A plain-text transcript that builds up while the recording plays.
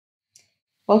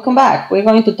Welcome back. We're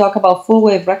going to talk about full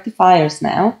wave rectifiers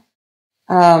now.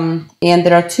 And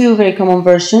there are two very common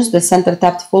versions, the center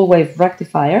tapped full wave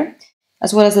rectifier,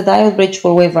 as well as the diode bridge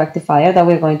full wave rectifier that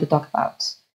we're going to talk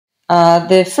about.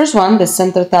 The first one, the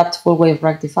center tapped full wave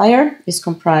rectifier, is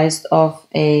comprised of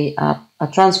a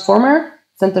transformer,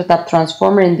 center tapped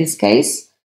transformer in this case,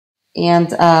 and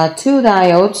two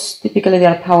diodes. Typically they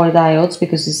are power diodes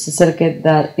because it's a circuit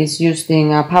that is used in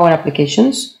power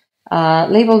applications,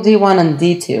 labeled D1 and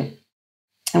D2.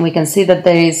 And we can see that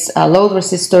there is a load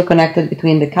resistor connected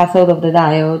between the cathode of the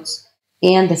diodes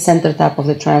and the center tap of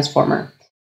the transformer.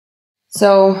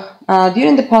 So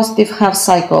during the positive half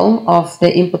cycle of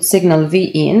the input signal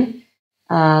Vin,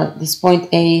 this point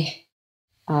A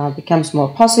becomes more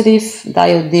positive,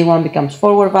 diode D1 becomes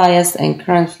forward biased, and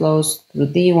current flows through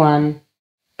D1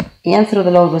 and through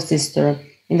the load resistor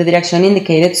in the direction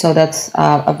indicated, so that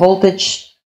a voltage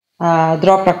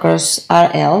drop across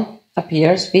RL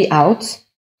appears, V out,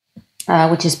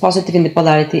 which is positive in the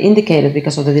polarity indicated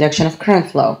because of the direction of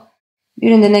current flow.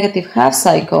 During the negative half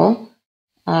cycle,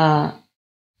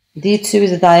 D2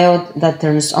 is a diode that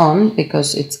turns on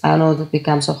because its anode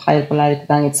becomes of higher polarity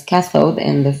than its cathode,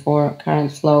 and therefore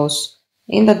current flows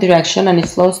in that direction, and it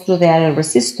flows through the RL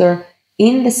resistor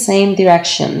in the same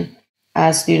direction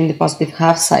as during the positive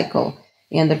half cycle.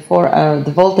 And therefore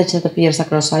the voltage that appears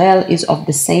across RL is of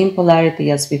the same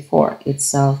polarity as before.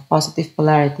 It's of positive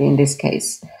polarity in this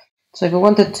case. So if we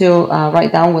wanted to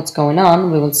write down what's going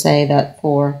on, we will say that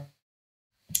for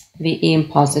Vin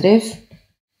positive,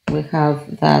 we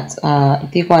have that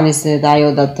D1 is the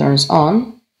diode that turns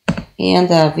on, and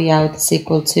V out is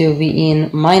equal to Vin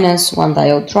minus one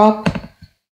diode drop.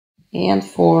 And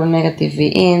for negative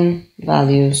Vin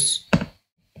values,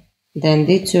 then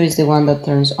D2 is the one that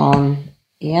turns on,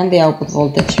 and the output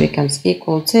voltage becomes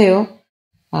equal to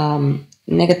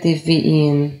negative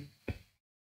Vin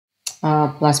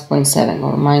plus 0.7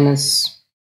 or minus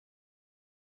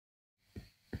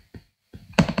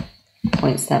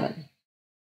 0.7.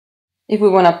 If we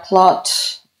want to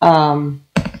plot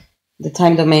the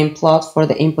time domain plot for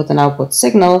the input and output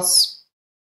signals,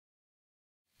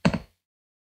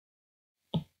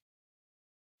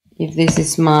 if this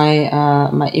is my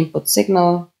my input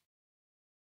signal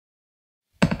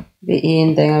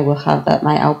Vin, then I will have that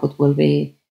my output will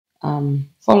be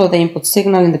follow the input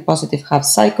signal in the positive half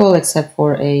cycle, except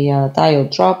for a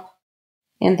diode drop,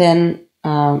 and then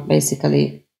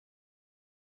basically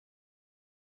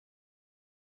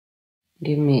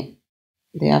give me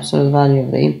the absolute value of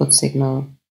the input signal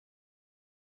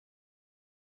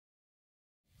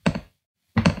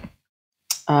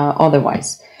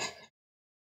otherwise.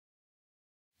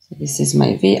 So this is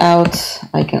my V out.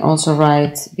 I can also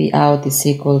write V out is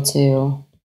equal to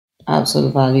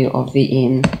absolute value of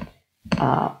Vin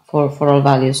for all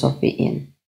values of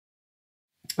Vin.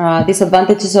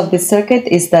 Disadvantages of this circuit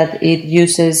is that it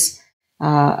uses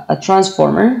a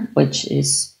transformer, which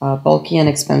is bulky and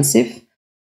expensive,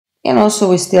 and also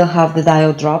we still have the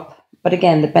diode drop. But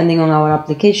again, depending on our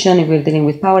application, if we're dealing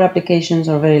with power applications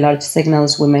or very large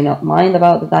signals, we may not mind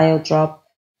about the diode drop.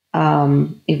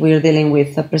 If we're dealing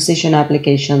with a precision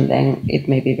application, then it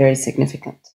may be very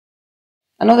significant.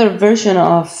 Another version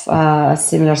of a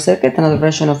similar circuit, another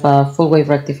version of a full wave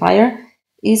rectifier,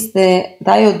 is the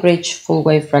diode bridge full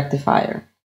wave rectifier.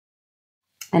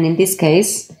 And in this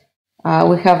case,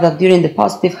 we have that during the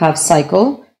positive half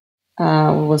cycle, we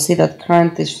will see that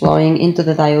current is flowing into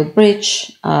the diode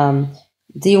bridge.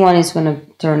 D1 is going to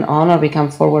turn on or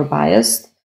become forward biased,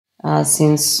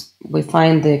 since we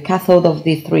find the cathode of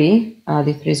D3.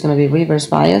 D3 is going to be reverse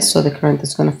biased, so the current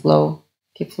is going to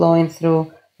keep flowing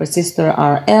through resistor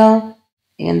RL,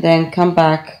 and then come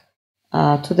back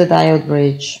to the diode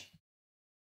bridge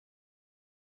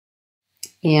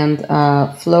and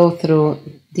flow through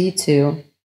D2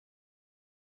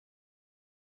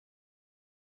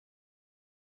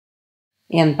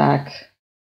 and back.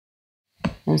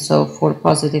 And so for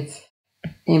positive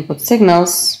input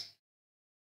signals,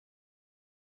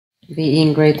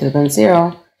 Vin greater than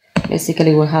 0,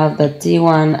 basically we have that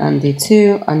D1 and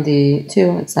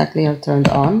D2 exactly are turned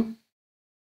on,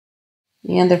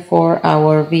 and therefore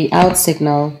our V out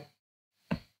signal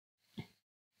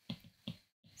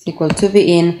is equal to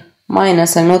Vin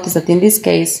minus, and notice that in this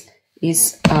case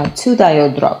is two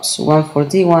diode drops, one for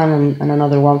D1 and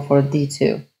another one for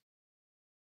D2.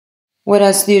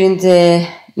 Whereas during the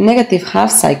negative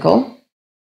half cycle,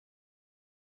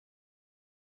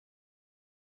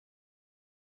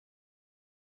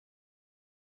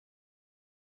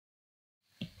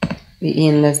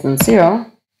 Vin less than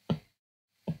 0,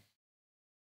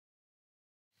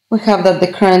 we have that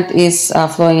the current is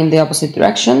flowing in the opposite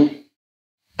direction,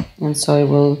 and so it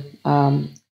will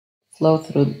flow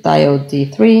through diode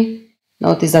D3.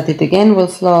 Notice that it again will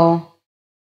flow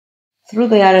through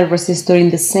the RL resistor in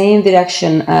the same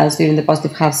direction as during the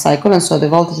positive half cycle, and so the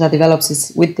voltage that develops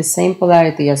is with the same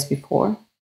polarity as before.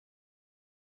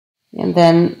 And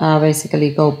then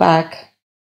basically go back,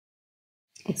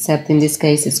 except in this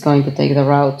case it's going to take the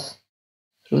route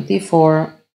through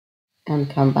D4 and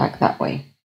come back that way.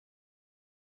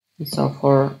 And so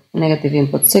for negative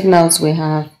input signals we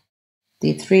have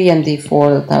D3 and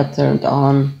D4 that are turned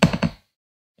on,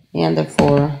 and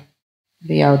therefore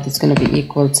V out is going to be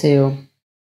equal to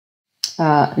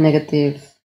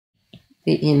negative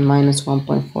V in minus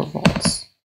 1.4 volts.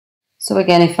 So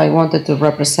again, if I wanted to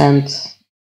represent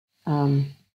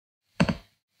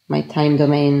my time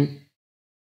domain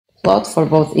plot for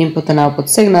both input and output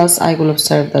signals, I will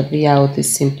observe that V out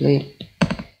is simply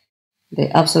the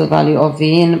absolute value of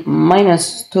V in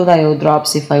minus 2 diode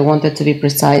drops if I wanted to be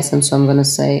precise, and so I'm going to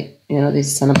say, this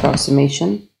is an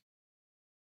approximation.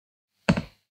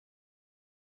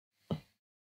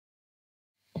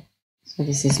 So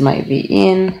this is my V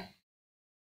in.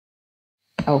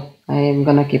 Oh, I am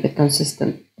going to keep it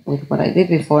consistent with what I did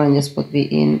before and just put V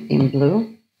in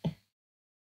blue.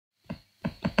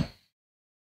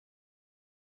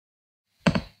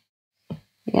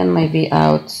 And my V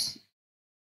out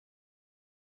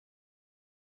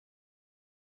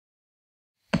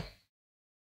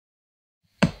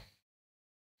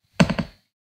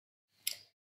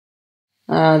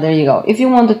there you go. If you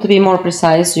wanted to be more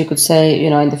precise, you could say,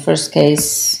 in the first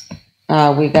case,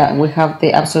 we have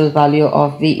the absolute value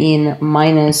of V in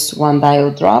minus 1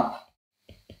 diode drop,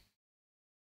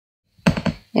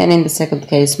 and in the second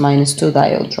case, minus 2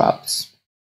 diode drops.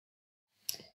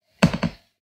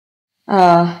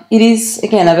 It is,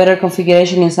 again, a better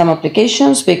configuration in some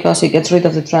applications because it gets rid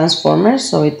of the transformer,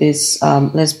 so it is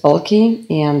less bulky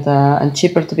and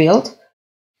cheaper to build.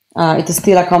 It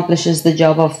still accomplishes the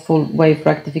job of full wave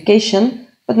rectification,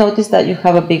 but notice that you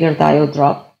have a bigger diode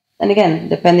drop. And again,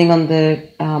 depending on the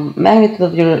magnitude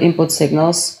of your input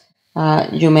signals,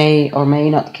 you may or may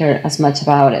not care as much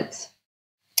about it.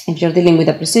 If you're dealing with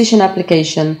a precision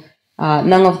application,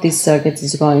 none of these circuits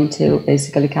is going to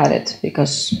basically cut it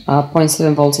because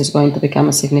 0.7 volts is going to become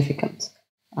a significant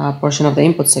portion of the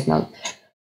input signal.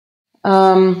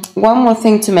 One more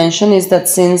thing to mention is that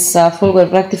since full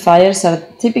wave rectifiers are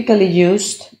typically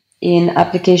used in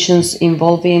applications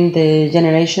involving the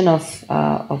generation of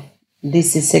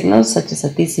DC signals, such as a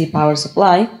DC power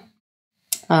supply,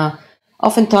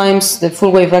 oftentimes the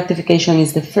full wave rectification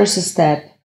is the first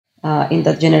step in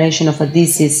the generation of a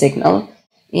DC signal,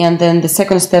 and then the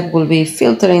second step will be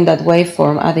filtering that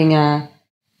waveform, adding a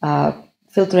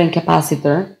filtering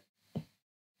capacitor,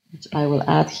 which I will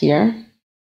add here.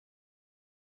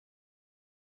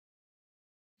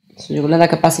 So you will add a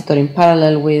capacitor in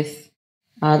parallel with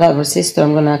that resistor.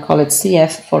 I'm going to call it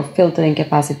CF for filtering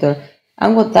capacitor.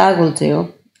 And what that will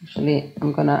do, actually,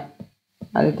 I'm going to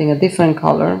add it in a different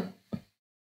color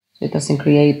so it doesn't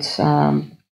create,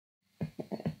 doesn't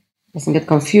get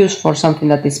confused for something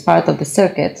that is part of the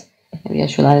circuit. Maybe I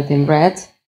should add it in red.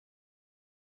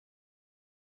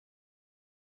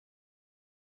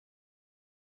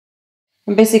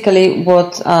 And basically,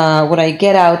 what I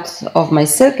get out of my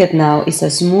circuit now is a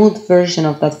smooth version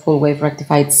of that full wave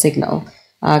rectified signal,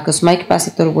 because my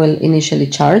capacitor will initially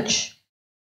charge,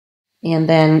 and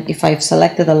then if I've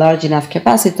selected a large enough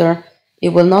capacitor, it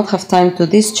will not have time to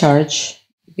discharge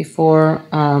before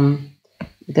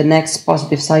the next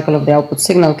positive cycle of the output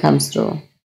signal comes through.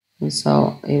 And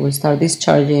so it will start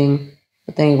discharging,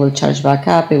 but then it will charge back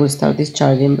up, it will start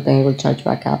discharging, but then it will charge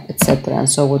back up, etc. And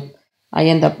so what I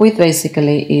end up with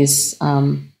basically is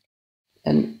an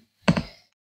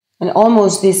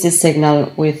almost DC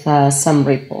signal with some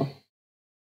ripple.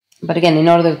 But again, in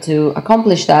order to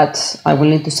accomplish that, I will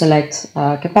need to select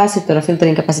a capacitor, a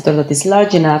filtering capacitor that is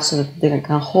large enough so that it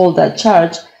can hold that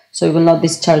charge, so it will not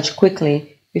discharge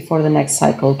quickly before the next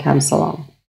cycle comes along.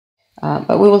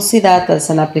 But we will see that as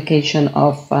an application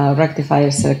of rectifier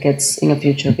circuits in a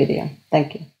future video.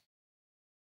 Thank you.